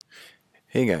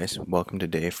Hey guys, welcome to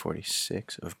day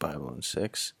 46 of Bible in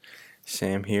 6.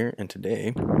 Sam here, and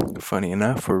today, funny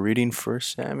enough, we're reading 1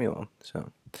 Samuel,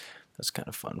 so that's kind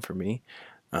of fun for me.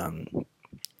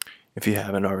 If you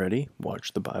haven't already,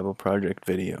 watch the Bible Project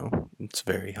video. It's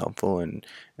very helpful in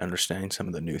understanding some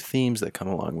of the new themes that come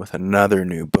along with another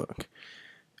new book.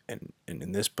 And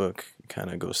in this book, it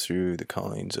kind of goes through the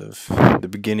callings of the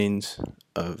beginnings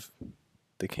of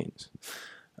the kings.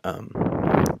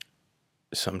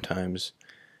 Sometimes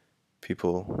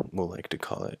people will like to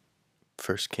call it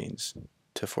 1 Kings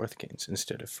to 4th Kings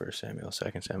instead of 1 Samuel,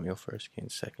 2nd Samuel, 1st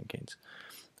Kings, 2nd Kings.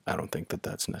 I don't think that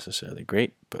that's necessarily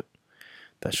great, but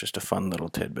that's just a fun little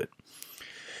tidbit.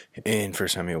 In 1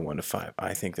 Samuel 1 to 5,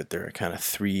 I think that there are kind of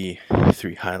three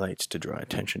highlights to draw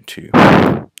attention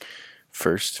to.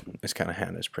 First is kind of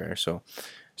Hannah's prayer. So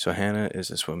Hannah is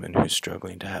this woman who's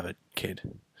struggling to have a kid,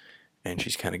 and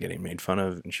she's kind of getting made fun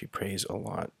of, and she prays a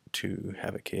lot to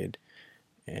have a kid.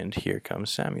 And here comes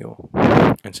Samuel.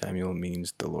 And Samuel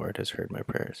means the Lord has heard my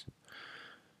prayers.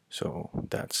 So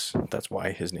that's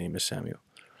why his name is Samuel.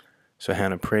 So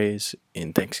Hannah prays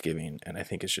in thanksgiving, and I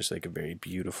think it's just like a very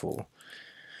beautiful,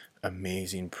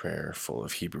 amazing prayer full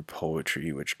of Hebrew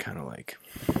poetry, which kind of like,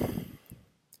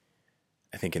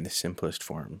 I think in the simplest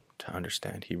form to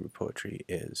understand Hebrew poetry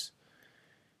is,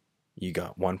 you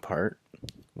got one part,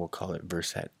 we'll call it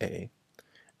verset A,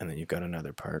 and then you've got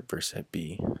another part, verset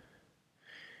B.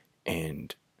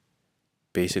 And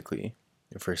basically,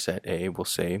 verset A will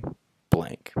say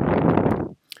blank,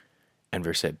 and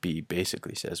verset B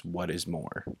basically says, what is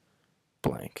more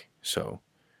blank. So,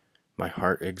 my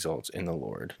heart exalts in the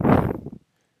Lord.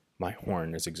 My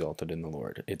horn is exalted in the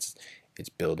Lord. It's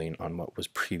building on what was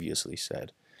previously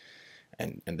said.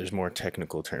 And there's more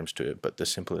technical terms to it, but the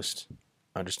simplest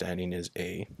understanding is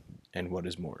A, and what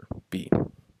is more, B.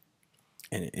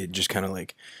 And it just kind of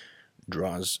like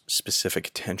draws specific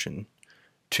attention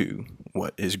to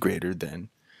what is greater than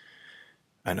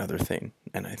another thing.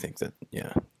 And I think that,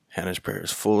 yeah, Hannah's prayer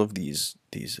is full of these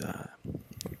things,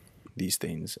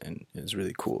 and it's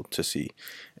really cool to see.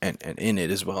 And in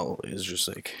it as well is just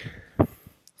like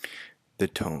the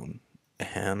tone.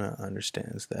 Hannah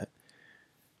understands that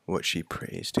what she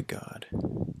prays to God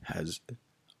has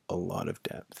a lot of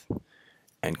depth,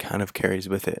 and kind of carries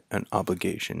with it an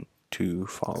obligation to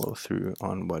follow through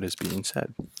on what is being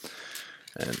said.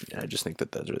 And I just think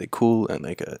that that's really cool, and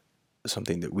like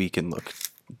something that we can look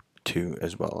to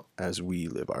as well as we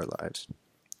live our lives.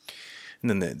 And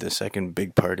then the second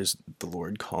big part is the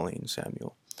Lord calling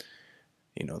Samuel.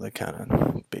 You know, the kind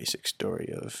of basic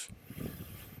story of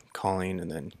calling,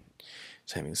 and then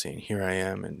Samuel saying, "Here I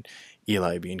am," and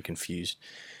Eli being confused.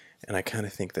 And I kind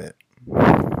of think that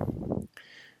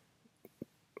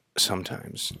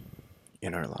sometimes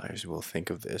in our lives we'll think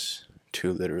of this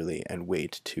too literally and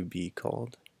wait to be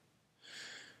called.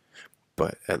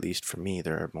 But at least for me,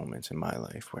 there are moments in my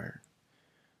life where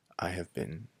I have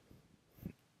been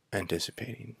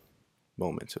anticipating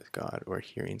moments with God, or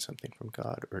hearing something from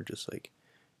God, or just like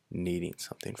needing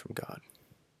something from God.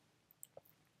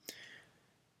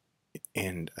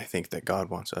 And I think that God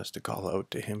wants us to call out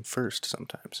to Him first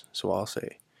sometimes. So I'll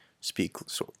say, speak,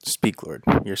 Lord,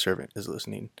 your servant is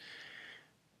listening,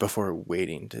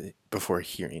 before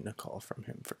hearing a call from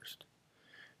Him first.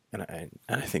 And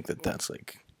I think that that's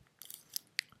like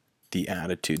the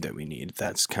attitude that we need.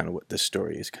 That's kind of what this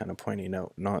story is kind of pointing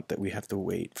out. Not that we have to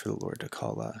wait for the Lord to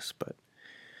call us, but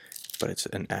it's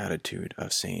an attitude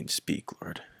of saying, "Speak,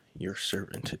 Lord, your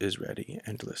servant is ready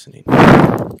and listening."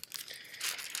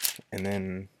 And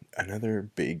then another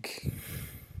big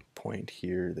point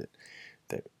here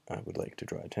that I would like to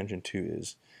draw attention to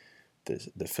is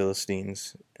the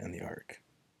Philistines and the ark,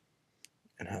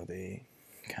 and how they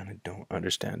kind of don't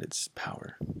understand its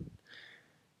power,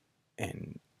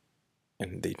 and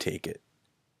they take it,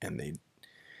 and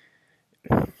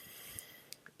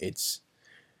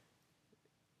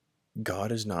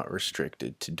God is not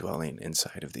restricted to dwelling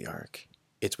inside of the ark.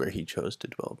 It's where He chose to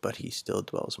dwell, but He still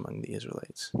dwells among the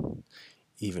Israelites,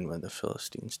 even when the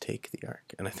Philistines take the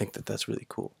ark. And I think that that's really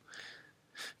cool.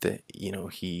 That, you know,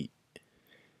 He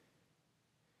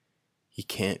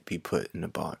can't be put in a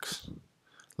box.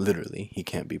 Literally, He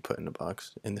can't be put in a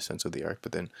box in the sense of the ark,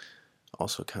 but then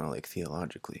also kind of like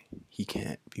theologically, He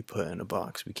can't be put in a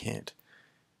box. We can't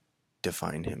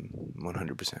define Him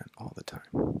 100% all the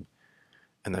time.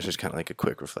 And that's just kind of like a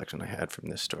quick reflection I had from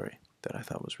this story that I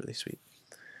thought was really sweet.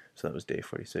 So that was day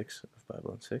 46 of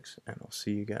Bible in 6, and I'll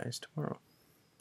see you guys tomorrow.